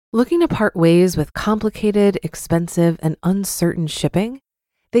Looking to part ways with complicated, expensive, and uncertain shipping?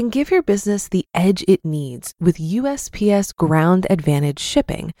 Then give your business the edge it needs with USPS Ground Advantage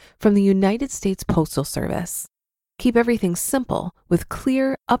shipping from the United States Postal Service. Keep everything simple with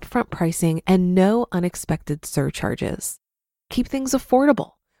clear, upfront pricing and no unexpected surcharges. Keep things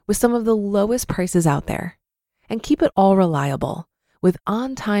affordable with some of the lowest prices out there. And keep it all reliable with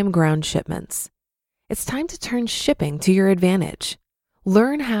on-time ground shipments. It's time to turn shipping to your advantage.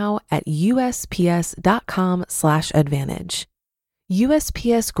 Learn how at USPS.com/advantage.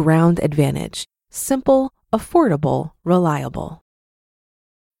 USPS Ground Advantage. Simple, affordable, reliable.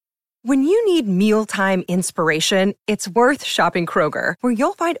 When you need mealtime inspiration, it's worth shopping Kroger, where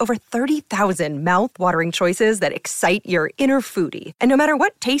you'll find over 30,000 mouth-watering choices that excite your inner foodie. And no matter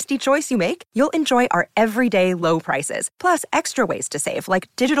what tasty choice you make, you'll enjoy our everyday low prices, plus extra ways to save, like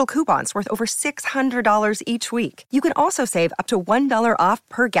digital coupons worth over $600 each week. You can also save up to $1 off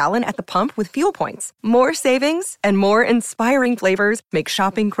per gallon at the pump with fuel points. More savings and more inspiring flavors make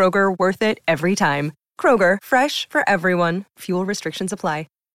shopping Kroger worth it every time. Kroger, fresh for everyone. Fuel restrictions apply.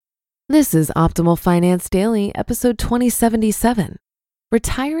 This is Optimal Finance Daily, episode 2077,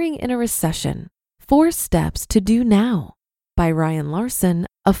 Retiring in a Recession, 4 Steps to Do Now, by Ryan Larson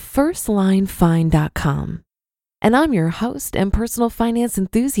of FirstLineFine.com. And I'm your host and personal finance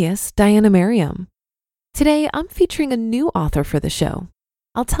enthusiast, Diana Merriam. Today, I'm featuring a new author for the show.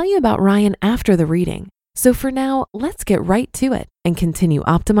 I'll tell you about Ryan after the reading. So for now, let's get right to it and continue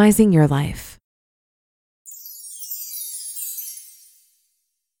optimizing your life.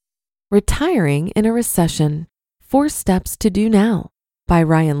 Retiring in a Recession, 4 Steps to Do Now, by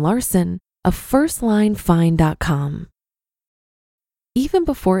Ryan Larson of FirstLineFine.com. Even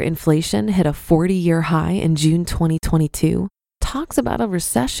before inflation hit a 40-year high in June 2022, talks about a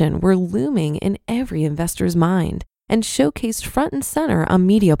recession were looming in every investor's mind and showcased front and center on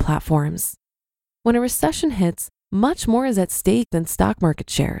media platforms. When a recession hits, much more is at stake than stock market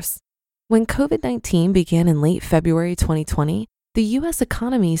shares. When COVID-19 began in late February 2020, the U.S.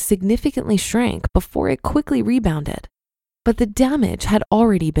 economy significantly shrank before it quickly rebounded, but the damage had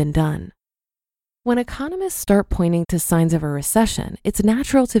already been done. When economists start pointing to signs of a recession, it's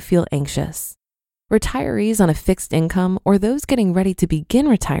natural to feel anxious. Retirees on a fixed income or those getting ready to begin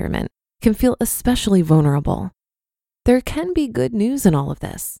retirement can feel especially vulnerable. There can be good news in all of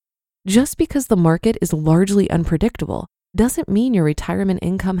this. Just because the market is largely unpredictable doesn't mean your retirement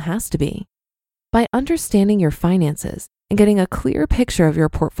income has to be. By understanding your finances and getting a clear picture of your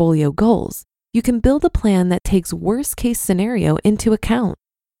portfolio goals, you can build a plan that takes worst-case scenario into account.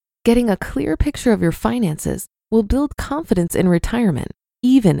 Getting a clear picture of your finances will build confidence in retirement,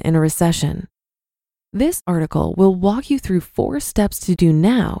 even in a recession. This article will walk you through 4 steps to do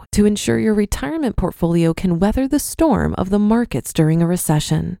now to ensure your retirement portfolio can weather the storm of the markets during a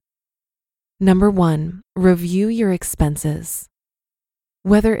recession. Number 1, review your expenses.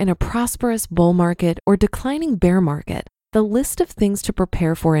 Whether in a prosperous bull market or declining bear market, the list of things to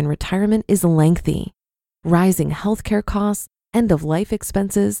prepare for in retirement is lengthy. Rising healthcare costs, end-of-life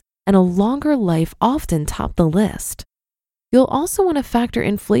expenses, and a longer life often top the list. You'll also want to factor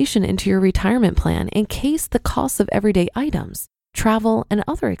inflation into your retirement plan in case the costs of everyday items, travel, and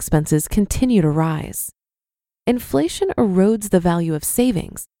other expenses continue to rise. Inflation erodes the value of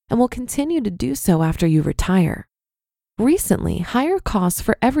savings and will continue to do so after you retire. Recently, higher costs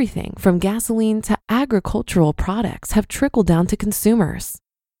for everything from gasoline to agricultural products have trickled down to consumers.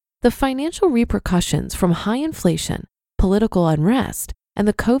 The financial repercussions from high inflation, political unrest, and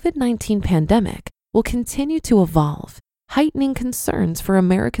the COVID-19 pandemic will continue to evolve, heightening concerns for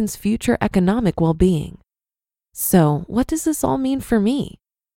Americans' future economic well-being. So, what does this all mean for me?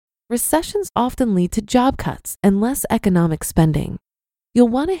 Recessions often lead to job cuts and less economic spending. You'll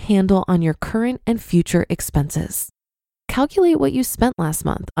want to handle on your current and future expenses. Calculate what you spent last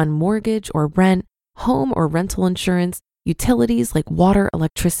month on mortgage or rent, home or rental insurance, utilities like water,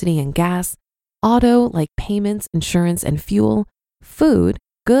 electricity, and gas, auto like payments, insurance, and fuel, food,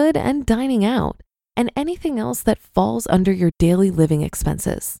 good, and dining out, and anything else that falls under your daily living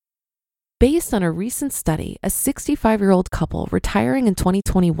expenses. Based on a recent study, a 65-year-old couple retiring in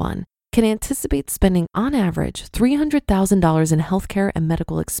 2021 can anticipate spending on average $300,000 in healthcare and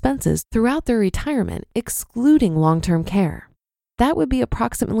medical expenses throughout their retirement, excluding long-term care. That would be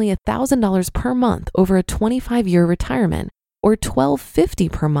approximately $1,000 per month over a 25-year retirement or $1,250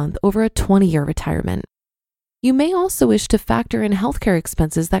 per month over a 20-year retirement. You may also wish to factor in healthcare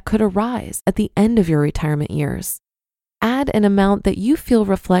expenses that could arise at the end of your retirement years. Add an amount that you feel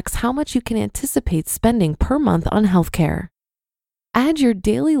reflects how much you can anticipate spending per month on healthcare. Add your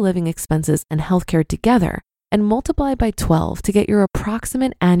daily living expenses and healthcare together and multiply by 12 to get your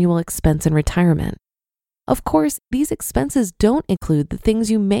approximate annual expense in retirement. Of course, these expenses don't include the things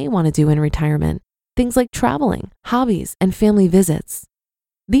you may want to do in retirement, things like traveling, hobbies, and family visits.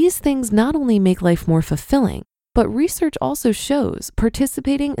 These things not only make life more fulfilling, but research also shows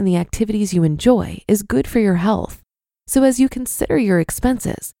participating in the activities you enjoy is good for your health. So as you consider your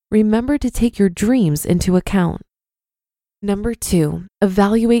expenses, remember to take your dreams into account. Number 2,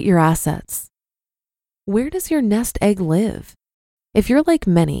 evaluate your assets. Where does your nest egg live? If you're like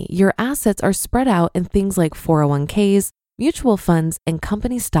many, your assets are spread out in things like 401ks, mutual funds, and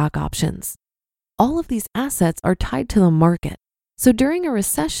company stock options. All of these assets are tied to the market, so during a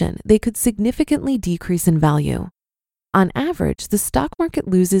recession, they could significantly decrease in value. On average, the stock market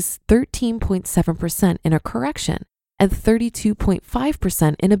loses 13.7% in a correction and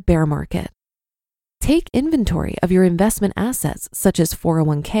 32.5% in a bear market. Take inventory of your investment assets such as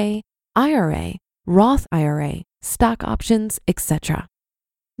 401k, IRA, Roth IRA, stock options, etc.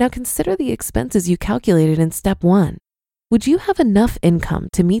 Now consider the expenses you calculated in step 1. Would you have enough income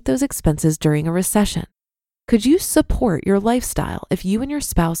to meet those expenses during a recession? Could you support your lifestyle if you and your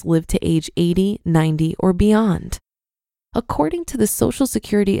spouse live to age 80, 90, or beyond? According to the Social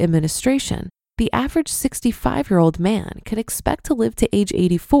Security Administration, the average 65-year-old man can expect to live to age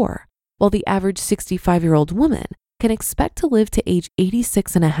 84, while the average 65-year-old woman can expect to live to age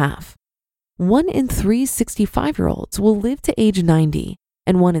 86 and a half. 1 in 3 65-year-olds will live to age 90,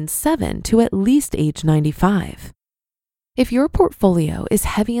 and 1 in 7 to at least age 95. If your portfolio is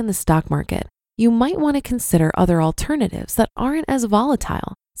heavy in the stock market, you might want to consider other alternatives that aren't as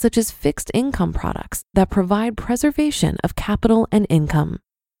volatile, such as fixed income products that provide preservation of capital and income.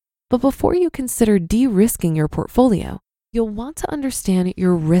 But before you consider de-risking your portfolio, you'll want to understand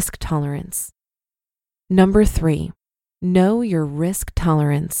your risk tolerance. Number 3, know your risk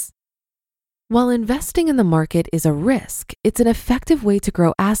tolerance. While investing in the market is a risk, it's an effective way to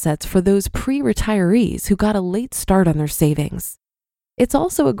grow assets for those pre-retirees who got a late start on their savings. It's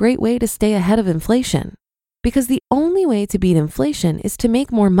also a great way to stay ahead of inflation, because the only way to beat inflation is to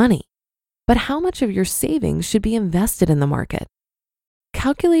make more money. But how much of your savings should be invested in the market?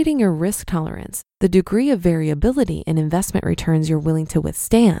 Calculating your risk tolerance, the degree of variability in investment returns you're willing to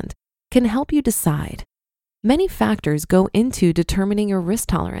withstand, can help you decide. Many factors go into determining your risk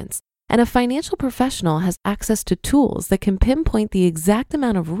tolerance, and a financial professional has access to tools that can pinpoint the exact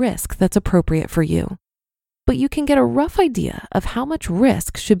amount of risk that's appropriate for you. But you can get a rough idea of how much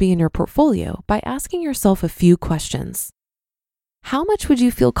risk should be in your portfolio by asking yourself a few questions. How much would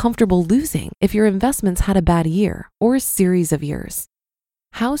you feel comfortable losing if your investments had a bad year or a series of years?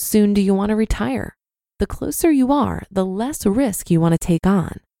 How soon do you want to retire? The closer you are, the less risk you want to take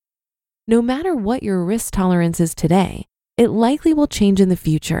on. No matter what your risk tolerance is today, it likely will change in the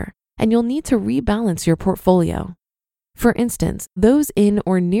future, and you'll need to rebalance your portfolio. For instance, those in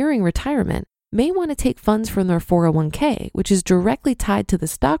or nearing retirement may want to take funds from their 401k, which is directly tied to the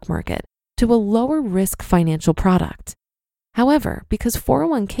stock market, to a lower risk financial product. However, because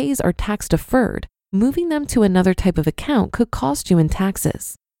 401ks are tax deferred, moving them to another type of account could cost you in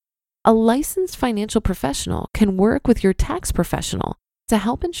taxes. A licensed financial professional can work with your tax professional to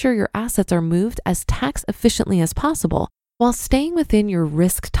help ensure your assets are moved as tax efficiently as possible while staying within your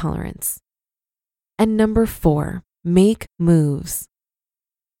risk tolerance. And number 4, make moves.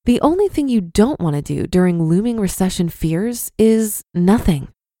 The only thing you don't want to do during looming recession fears is nothing.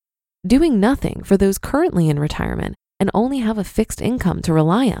 Doing nothing for those currently in retirement and only have a fixed income to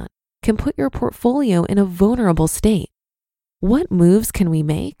rely on can put your portfolio in a vulnerable state. What moves can we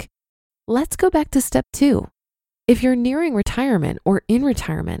make? Let's go back to step 2. If you're nearing retirement or in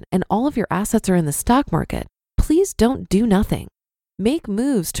retirement and all of your assets are in the stock market, please don't do nothing. Make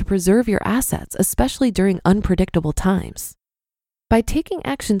moves to preserve your assets, especially during unpredictable times. By taking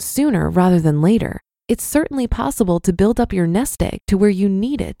action sooner rather than later, it's certainly possible to build up your nest egg to where you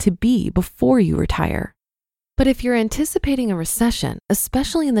need it to be before you retire. But if you're anticipating a recession,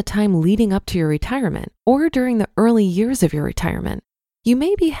 especially in the time leading up to your retirement or during the early years of your retirement, you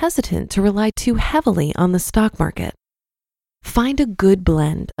may be hesitant to rely too heavily on the stock market. Find a good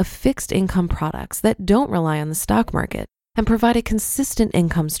blend of fixed income products that don't rely on the stock market and provide a consistent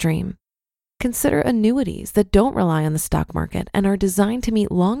income stream. Consider annuities that don't rely on the stock market and are designed to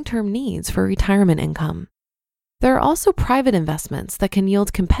meet long-term needs for retirement income. There are also private investments that can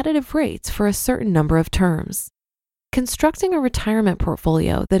yield competitive rates for a certain number of terms. Constructing a retirement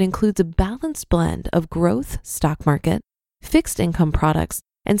portfolio that includes a balanced blend of growth, stock market, fixed income products,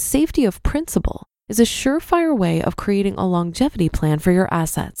 and safety of principal is a surefire way of creating a longevity plan for your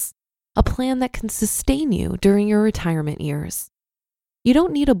assets, a plan that can sustain you during your retirement years. You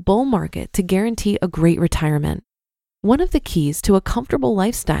don't need a bull market to guarantee a great retirement. One of the keys to a comfortable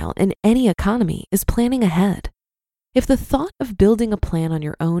lifestyle in any economy is planning ahead. If the thought of building a plan on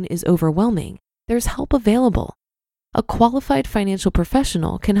your own is overwhelming, there's help available. A qualified financial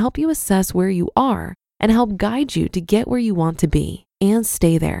professional can help you assess where you are and help guide you to get where you want to be and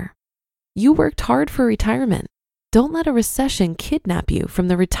stay there. You worked hard for retirement. Don't let a recession kidnap you from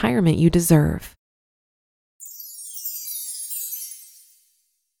the retirement you deserve.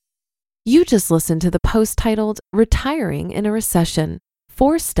 You just listened to the post titled Retiring in a Recession,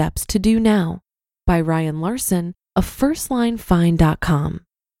 4 Steps to Do Now by Ryan Larson of FirstLineFind.com.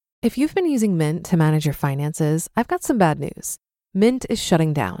 If you've been using Mint to manage your finances, I've got some bad news. Mint is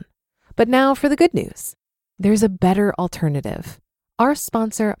shutting down. But now for the good news. There's a better alternative. Our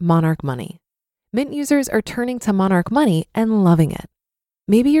sponsor, Monarch Money. Mint users are turning to Monarch Money and loving it.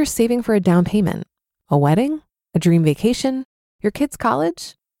 Maybe you're saving for a down payment, a wedding, a dream vacation, your kid's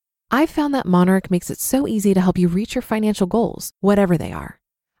college. I've found that Monarch makes it so easy to help you reach your financial goals, whatever they are.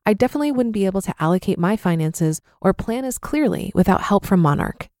 I definitely wouldn't be able to allocate my finances or plan as clearly without help from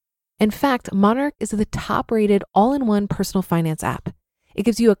Monarch. In fact, Monarch is the top-rated all-in-one personal finance app. It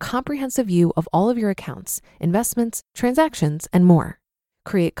gives you a comprehensive view of all of your accounts, investments, transactions, and more.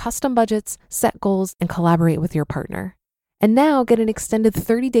 Create custom budgets, set goals, and collaborate with your partner. And now get an extended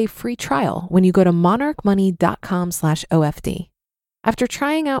 30-day free trial when you go to monarchmoney.com/OFD. After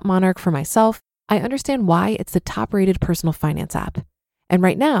trying out Monarch for myself, I understand why it's the top-rated personal finance app. And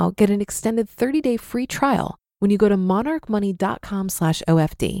right now, get an extended 30-day free trial when you go to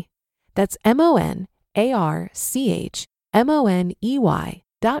monarchmoney.com/OFD. That's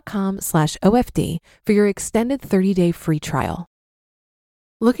monarchmoney.com/OFD for your extended 30-day free trial.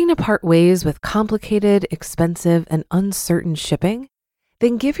 Looking to part ways with complicated, expensive, and uncertain shipping?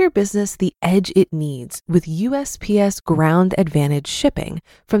 Then give your business the edge it needs with USPS Ground Advantage shipping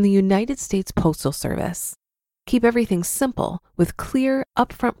from the United States Postal Service. Keep everything simple with clear,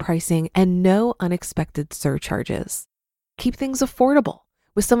 upfront pricing and no unexpected surcharges. Keep things affordable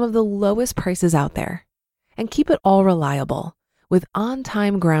with some of the lowest prices out there. And keep it all reliable with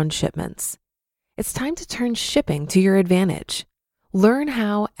on-time ground shipments. It's time to turn shipping to your advantage. Learn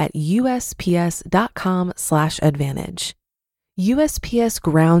how at USPS.com/advantage. USPS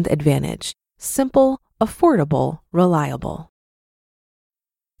Ground Advantage. Simple, affordable, reliable.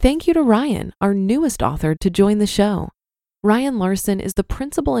 Thank you to Ryan, our newest author, to join the show. Ryan Larson is the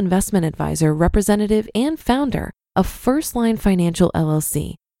Principal Investment Advisor, Representative, and Founder of First Line Financial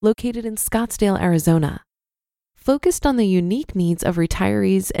LLC, located in Scottsdale, Arizona. Focused on the unique needs of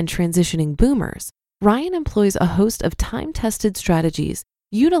retirees and transitioning boomers, Ryan employs a host of time-tested strategies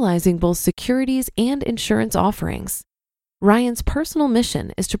utilizing both securities and insurance offerings. Ryan's personal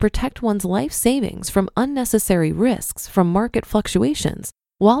mission is to protect one's life savings from unnecessary risks from market fluctuations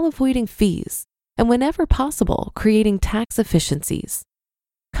while avoiding fees and, whenever possible, creating tax efficiencies.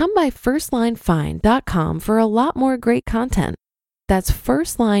 Come by FirstLineFind.com for a lot more great content. That's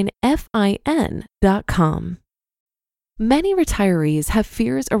FirstLineFIN.com. Many retirees have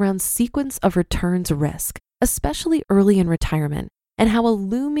fears around sequence of returns risk, especially early in retirement, and how a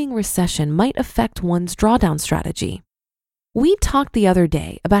looming recession might affect one's drawdown strategy. We talked the other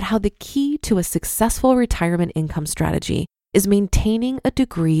day about how the key to a successful retirement income strategy is maintaining a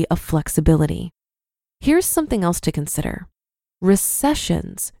degree of flexibility. Here's something else to consider.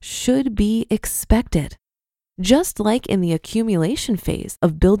 Recessions should be expected. Just like in the accumulation phase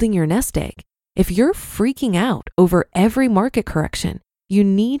of building your nest egg, if you're freaking out over every market correction, you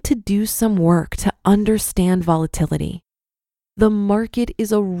need to do some work to understand volatility. The market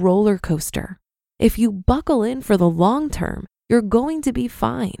is a roller coaster. If you buckle in for the long term, you're going to be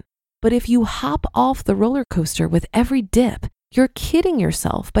fine. But if you hop off the roller coaster with every dip, you're kidding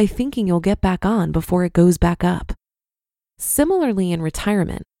yourself by thinking you'll get back on before it goes back up. Similarly, in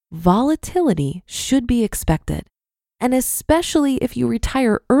retirement, volatility should be expected. And especially if you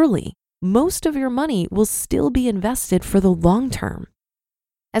retire early, most of your money will still be invested for the long term.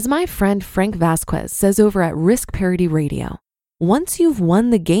 As my friend Frank Vasquez says over at Risk Parity Radio, once you've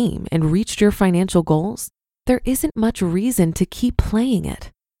won the game and reached your financial goals, there isn't much reason to keep playing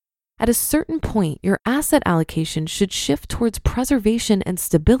it. At a certain point, your asset allocation should shift towards preservation and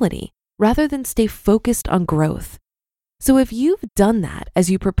stability rather than stay focused on growth. So if you've done that as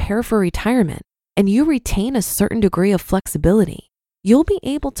you prepare for retirement and you retain a certain degree of flexibility, you'll be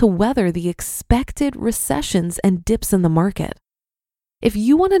able to weather the expected recessions and dips in the market. If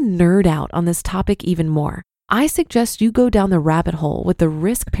you want to nerd out on this topic even more, I suggest you go down the rabbit hole with the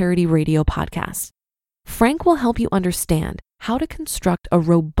Risk Parity Radio podcast. Frank will help you understand how to construct a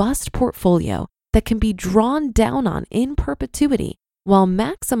robust portfolio that can be drawn down on in perpetuity while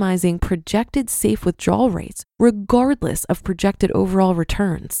maximizing projected safe withdrawal rates regardless of projected overall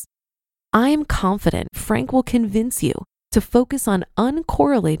returns. I am confident Frank will convince you to focus on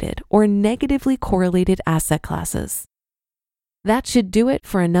uncorrelated or negatively correlated asset classes. That should do it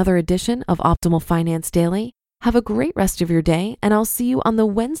for another edition of Optimal Finance Daily. Have a great rest of your day, and I'll see you on the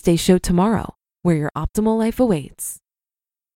Wednesday show tomorrow, where your optimal life awaits.